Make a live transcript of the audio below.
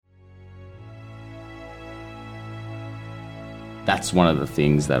That's one of the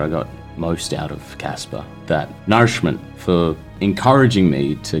things that I got most out of Casper. That nourishment for encouraging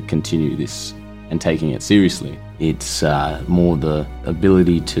me to continue this and taking it seriously. It's more the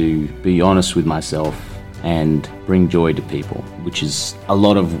ability to be honest with myself and bring joy to people, which is a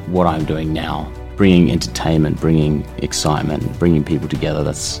lot of what I'm doing now. Bringing entertainment, bringing excitement, bringing people together.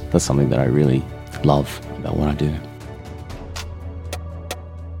 That's something that I really love about what I do.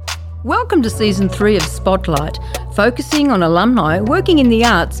 Welcome to Season 3 of Spotlight, focusing on alumni working in the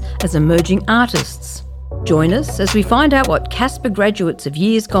arts as emerging artists. Join us as we find out what Casper graduates of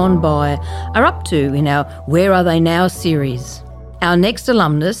years gone by are up to in our Where Are They Now series. Our next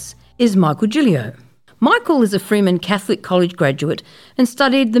alumnus is Michael Giglio. Michael is a Freeman Catholic College graduate and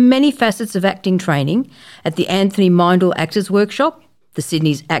studied the many facets of acting training at the Anthony Mindel Actors Workshop, the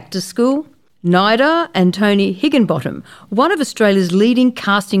Sydney's Actors School, NIDA and Tony Higginbottom, one of Australia's leading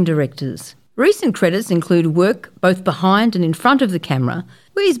casting directors. Recent credits include work both behind and in front of the camera,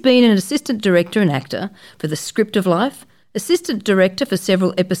 where he's been an assistant director and actor for The Script of Life, assistant director for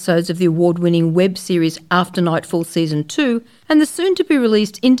several episodes of the award-winning web series After Nightfall Season 2, and the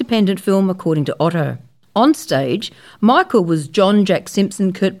soon-to-be-released independent film According to Otto. On stage, Michael was John Jack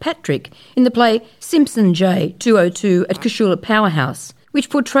Simpson Kirkpatrick in the play Simpson J 202 at Kashula Powerhouse, which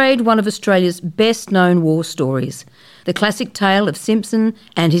portrayed one of Australia's best-known war stories, the classic tale of Simpson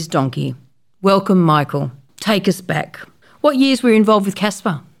and his donkey. Welcome, Michael. Take us back. What years were you involved with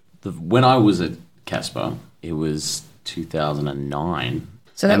Casper? When I was at Casper, it was 2009.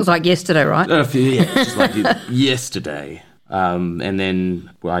 So that was like yesterday, right? Yeah, just like yesterday. And then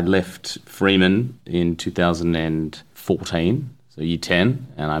I left Freeman in 2014, so year 10,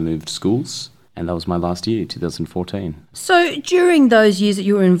 and I moved schools. And that was my last year, 2014. So during those years that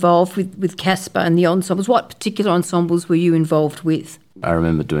you were involved with Casper and the ensembles, what particular ensembles were you involved with? I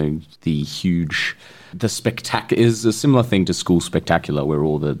remember doing the spectacular, is a similar thing to School Spectacular, where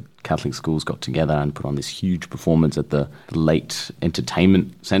all the Catholic schools got together and put on this huge performance at the Late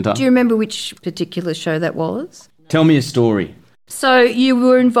Entertainment Centre. Do you remember which particular show that was? Tell me a story. So you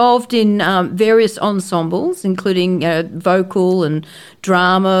were involved in various ensembles, including vocal and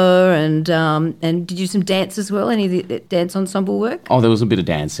drama, and did you do some dance as well? Any of the dance ensemble work? Oh, there was a bit of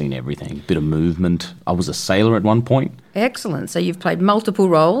dancing, everything, a bit of movement. I was a sailor at one point. Excellent. So you've played multiple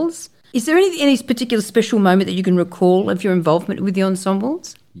roles. Is there any particular special moment that you can recall of your involvement with the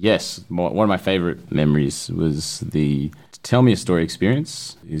ensembles? Yes. One of my favourite memories was the Tell Me a Story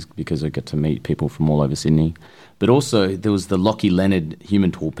experience, is because I got to meet people from all over Sydney. But also there was the Lockie Leonard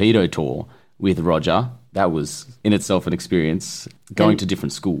Human Torpedo Tour with Roger. That was in itself an experience, going to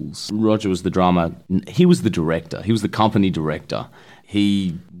different schools. Roger was the drama. He was the director. He was the company director.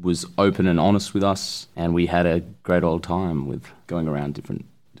 He was open and honest with us, and we had a great old time with going around different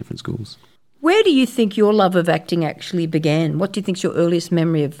schools. Where do you think your love of acting actually began? What do you think is your earliest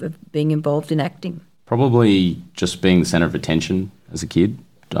memory of being involved in acting? Probably just being the centre of attention as a kid.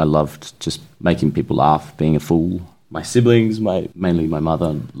 I loved just making people laugh, being a fool. My siblings, mainly my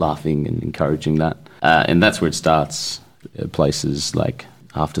mother, laughing and encouraging that. And that's where it starts, places like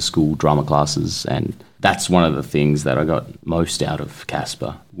after-school drama classes. And that's one of the things that I got most out of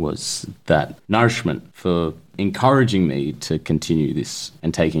Casper, was that nourishment for encouraging me to continue this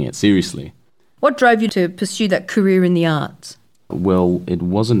and taking it seriously. What drove you to pursue that career in the arts? Well, it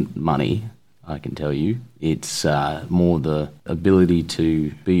wasn't money, I can tell you. It's more the ability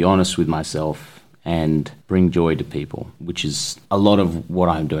to be honest with myself and bring joy to people, which is a lot of what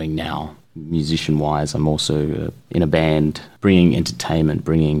I'm doing now. Musician-wise, I'm also in a band, bringing entertainment,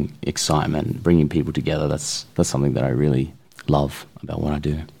 bringing excitement, bringing people together. That's something that I really love about what I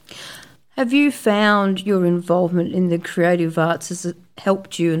do. Have you found your involvement in the creative arts has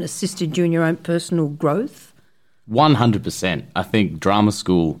helped you and assisted you in your own personal growth? 100%. I think drama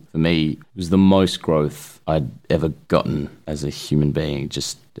school, for me, was the most growth I'd ever gotten as a human being.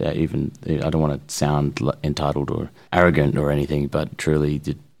 Just I don't want to sound entitled or arrogant or anything, but truly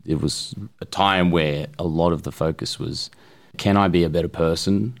it was a time where a lot of the focus was, can I be a better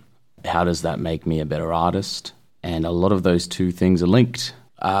person? How does that make me a better artist? And a lot of those two things are linked.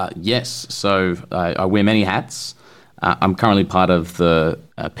 Yes, so I wear many hats. I'm currently part of the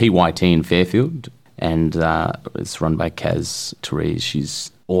PYT in Fairfield, and it's run by Kaz Therese.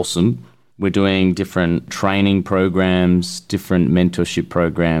 She's awesome. We're doing different training programs, different mentorship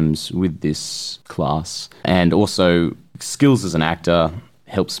programs with this class. And also skills as an actor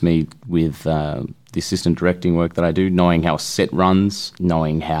helps me with the assistant directing work that I do, knowing how a set runs,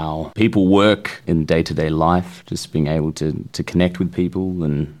 knowing how people work in day-to-day life, just being able to connect with people.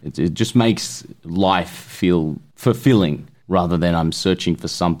 And it just makes life feel fulfilling rather than I'm searching for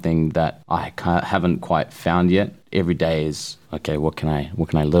something that haven't quite found yet. Every day is, okay, what can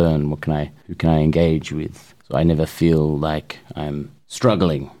I learn? Who can I engage with? So I never feel like I'm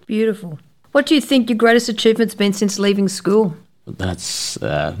struggling. Beautiful. What do you think your greatest achievement's been since leaving school? That's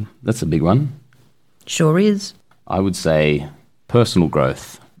a big one. Sure is. I would say personal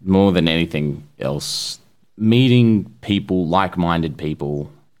growth more than anything else. Meeting people, like-minded people,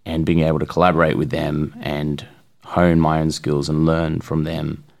 and being able to collaborate with them and hone my own skills and learn from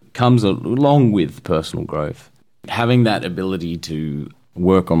them comes along with personal growth. Having that ability to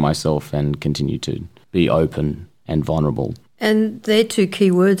work on myself and continue to be open and vulnerable. And they're two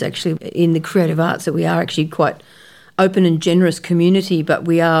key words actually in the creative arts, that we are actually quite open and generous community, but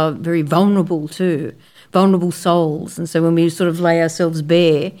we are very vulnerable too, vulnerable souls. And so when we sort of lay ourselves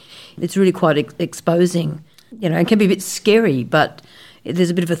bare, it's really quite exposing. It can be a bit scary, but there's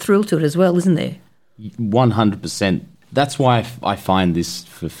a bit of a thrill to it as well, isn't there? 100%. That's why I find this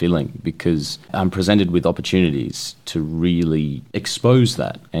fulfilling, because I'm presented with opportunities to really expose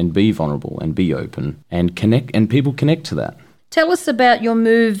that and be vulnerable and be open and connect, and people connect to that. Tell us about your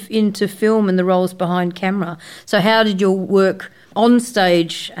move into film and the roles behind camera. So how did your work on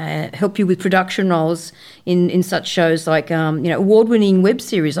stage help you with production roles in such shows like award-winning web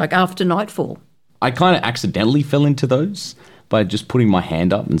series like After Nightfall? I kind of accidentally fell into those by just putting my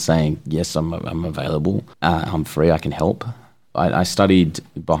hand up and saying, yes, I'm available, I'm free, I can help. I studied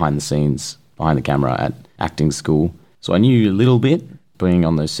behind the scenes, behind the camera at acting school, so I knew a little bit. Being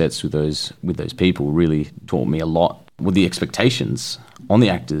on those sets with those people really taught me a lot with the expectations on the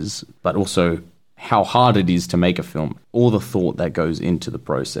actors, but also how hard it is to make a film, all the thought that goes into the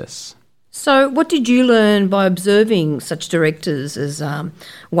process. So what did you learn by observing such directors as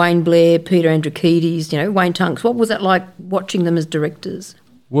Wayne Blair, Peter Androkidis, Wayne Tunks? What was that like watching them as directors?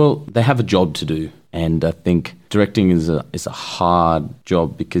 Well, they have a job to do, and I think directing is a hard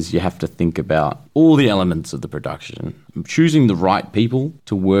job because you have to think about all the elements of the production. Choosing the right people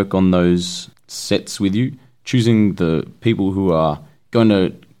to work on those sets with you, choosing the people who are going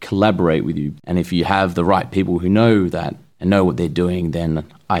to collaborate with you, and if you have the right people who know that and know what they're doing, then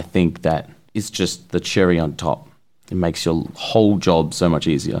I think that it's just the cherry on top. It makes your whole job so much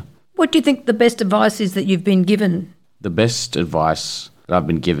easier. What do you think the best advice is that you've been given? The best advice that I've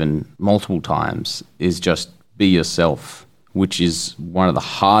been given multiple times is just be yourself, which is one of the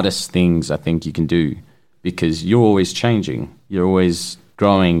hardest things I think you can do, because you're always changing. You're always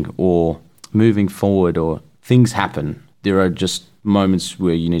growing or moving forward, or things happen. There are just moments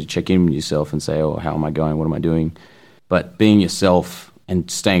where you need to check in with yourself and say, oh, how am I going? What am I doing? But being yourself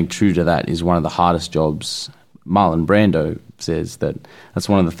and staying true to that is one of the hardest jobs. Marlon Brando says that that's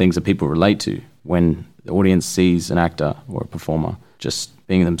one of the things that people relate to. When the audience sees an actor or a performer just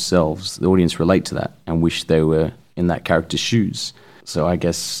being themselves, the audience relate to that and wish they were in that character's shoes. So I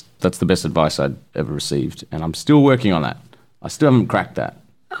guess that's the best advice I'd ever received, and I'm still working on that. I still haven't cracked that.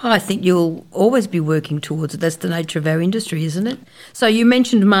 I think you'll always be working towards it. That's the nature of our industry, isn't it? So you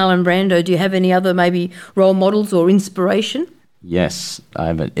mentioned Marlon Brando. Do you have any other maybe role models or inspiration? Yes, I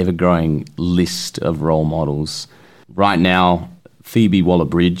have an ever-growing list of role models. Right now, Phoebe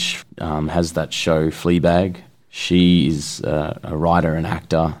Waller-Bridge has that show Fleabag. She is a writer and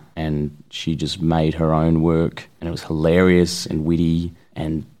actor, and she just made her own work, and it was hilarious and witty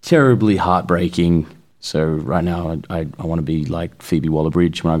and terribly heartbreaking. So right now I want to be like Phoebe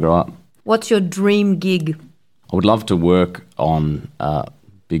Waller-Bridge when I grow up. What's your dream gig? I would love to work on a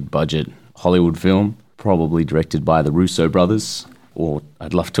big budget Hollywood film, probably directed by the Russo brothers. Or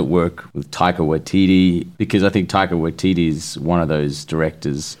I'd love to work with Taika Waititi, because I think Taika Waititi is one of those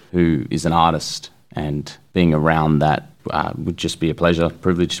directors who is an artist, and being around that would just be a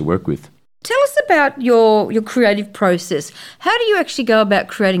privilege to work with. Tell us about your creative process. How do you actually go about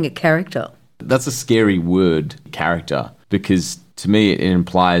creating a character? That's a scary word, character, because to me it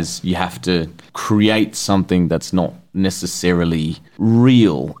implies you have to create something that's not necessarily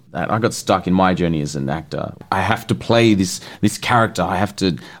real. I got stuck in my journey as an actor. I have to play this character. I have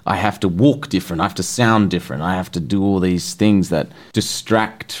to walk different. I have to sound different. I have to do all these things that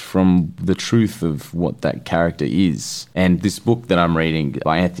distract from the truth of what that character is. And this book that I'm reading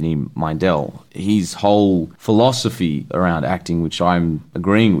by Anthony Mindell, his whole philosophy around acting, which I'm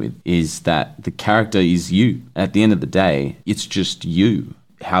agreeing with, is that the character is you. At the end of the day, it's just you.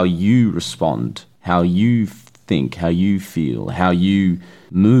 How you respond, how you think, how you feel, how you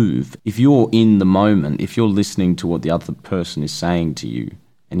move. If you're in the moment, if you're listening to what the other person is saying to you,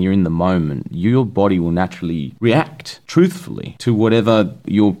 and you're in the moment, your body will naturally react truthfully to whatever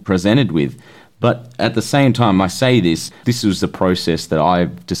you're presented with. But at the same time, I say this was the process that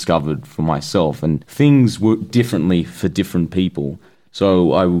I've discovered for myself, and things work differently for different people.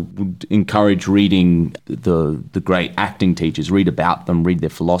 So I would encourage reading the great acting teachers, read about them, read their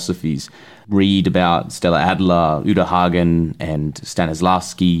philosophies, read about Stella Adler, Uta Hagen and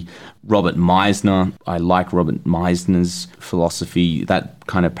Stanislavski, Robert Meisner. I like Robert Meisner's philosophy. That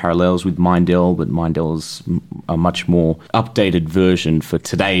kind of parallels with Mindell, but Mindell's a much more updated version for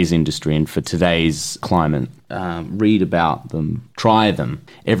today's industry and for today's climate. Read about them, try them.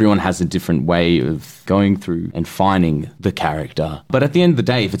 Everyone has a different way of going through and finding the character. But at the end of the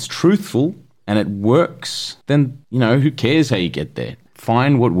day, if it's truthful and it works, then, who cares how you get there?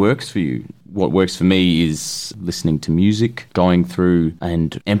 Find what works for you. What works for me is listening to music, going through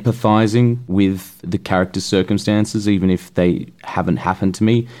and empathizing with the character's circumstances, even if they haven't happened to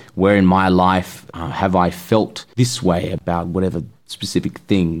me. Where in my life have I felt this way about whatever specific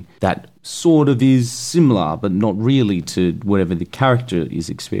thing that sort of is similar, but not really to whatever the character is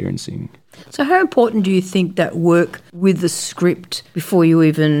experiencing. So how important do you think that work with the script before you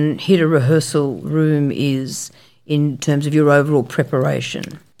even hit a rehearsal room is in terms of your overall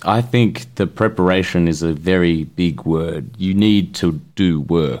preparation? I think the preparation is a very big word. You need to do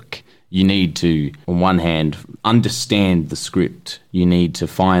work. You need to, on one hand, understand the script. You need to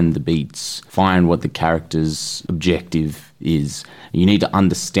find the beats, find what the character's objective is. You need to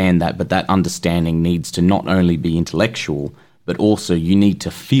understand that, but that understanding needs to not only be intellectual, but also you need to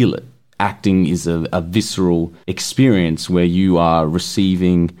feel it. Acting is a visceral experience where you are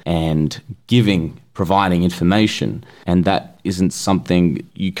receiving and giving, providing information, and that isn't something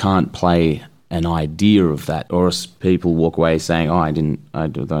you can't play an idea of that, or else people walk away saying, I didn't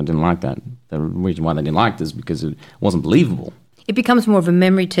like that. The reason why they didn't like this is because it wasn't believable. It becomes more of a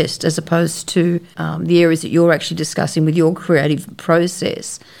memory test as opposed to the areas that you're actually discussing with your creative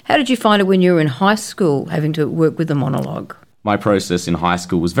process. How did you find it when you were in high school having to work with a monologue? My process in high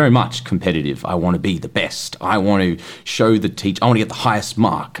school was very much competitive. I want to be the best. I want to show the teacher, I want to get the highest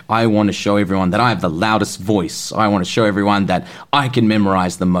mark. I want to show everyone that I have the loudest voice. I want to show everyone that I can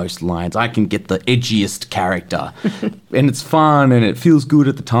memorize the most lines. I can get the edgiest character. And it's fun and it feels good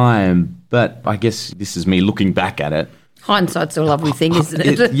at the time. But I guess this is me looking back at it. Hindsight's a lovely thing, isn't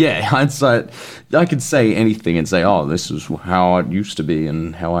it? Yeah, hindsight. I could say anything and say, this is how it used to be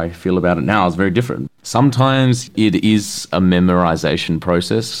and how I feel about it now is very different. Sometimes it is a memorization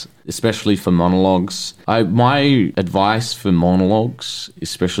process, especially for monologues. My advice for monologues,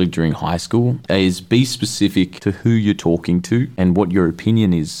 especially during high school, is be specific to who you're talking to and what your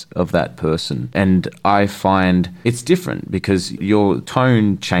opinion is of that person. And I find it's different because your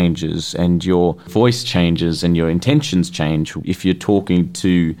tone changes and your voice changes and your intentions change. If you're talking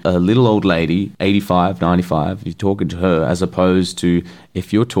to a little old lady, 85, 95, you're talking to her, as opposed to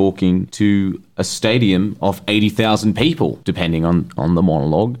if you're talking to a stadium of 80,000 people, depending on the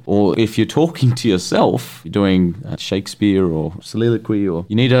monologue, or if you're talking to yourself, you're doing Shakespeare or soliloquy, or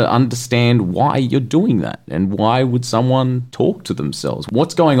you need to understand why you're doing that and why would someone talk to themselves?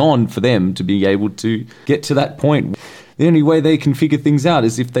 What's going on for them to be able to get to that point? The only way they can figure things out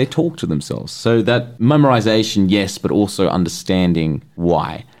is if they talk to themselves. So that memorization, yes, but also understanding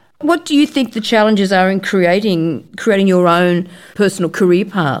why. What do you think the challenges are in creating your own personal career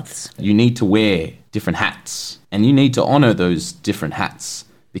paths? You need to wear different hats, and you need to honour those different hats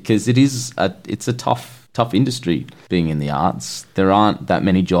because it's a tough industry being in the arts. There aren't that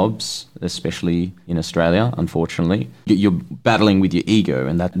many jobs, especially in Australia, unfortunately. You're battling with your ego,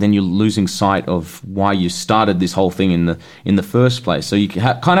 and then you're losing sight of why you started this whole thing in the first place. So you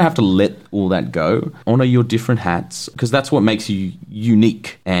kind of have to let all that go, honour your different hats, because that's what makes you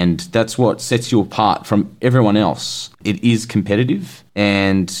unique, and that's what sets you apart from everyone else. It is competitive,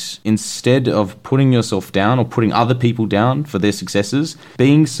 and instead of putting yourself down or putting other people down for their successes,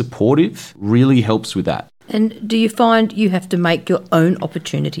 being supportive really helps with that. And do you find you have to make your own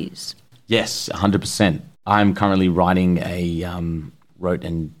opportunities? Yes, 100%. I'm currently writing wrote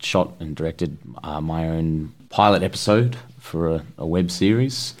and shot and directed my own pilot episode for a web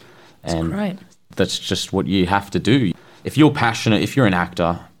series. That's great. That's just what you have to do. If you're passionate, if you're an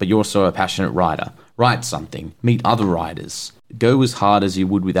actor, but you're also a passionate writer, write something, meet other writers. Go as hard as you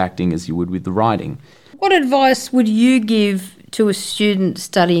would with acting as you would with the writing. What advice would you give to a student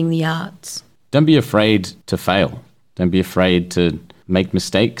studying the arts? Don't be afraid to fail. Don't be afraid to make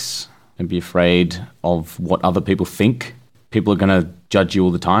mistakes. Don't be afraid of what other people think. People are going to judge you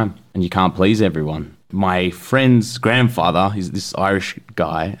all the time, and you can't please everyone. My friend's grandfather, he's this Irish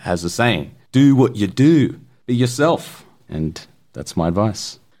guy, has a saying, do what you do, be yourself. And that's my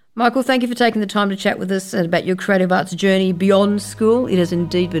advice. Michael, thank you for taking the time to chat with us about your creative arts journey beyond school. It has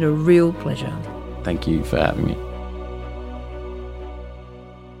indeed been a real pleasure. Thank you for having me.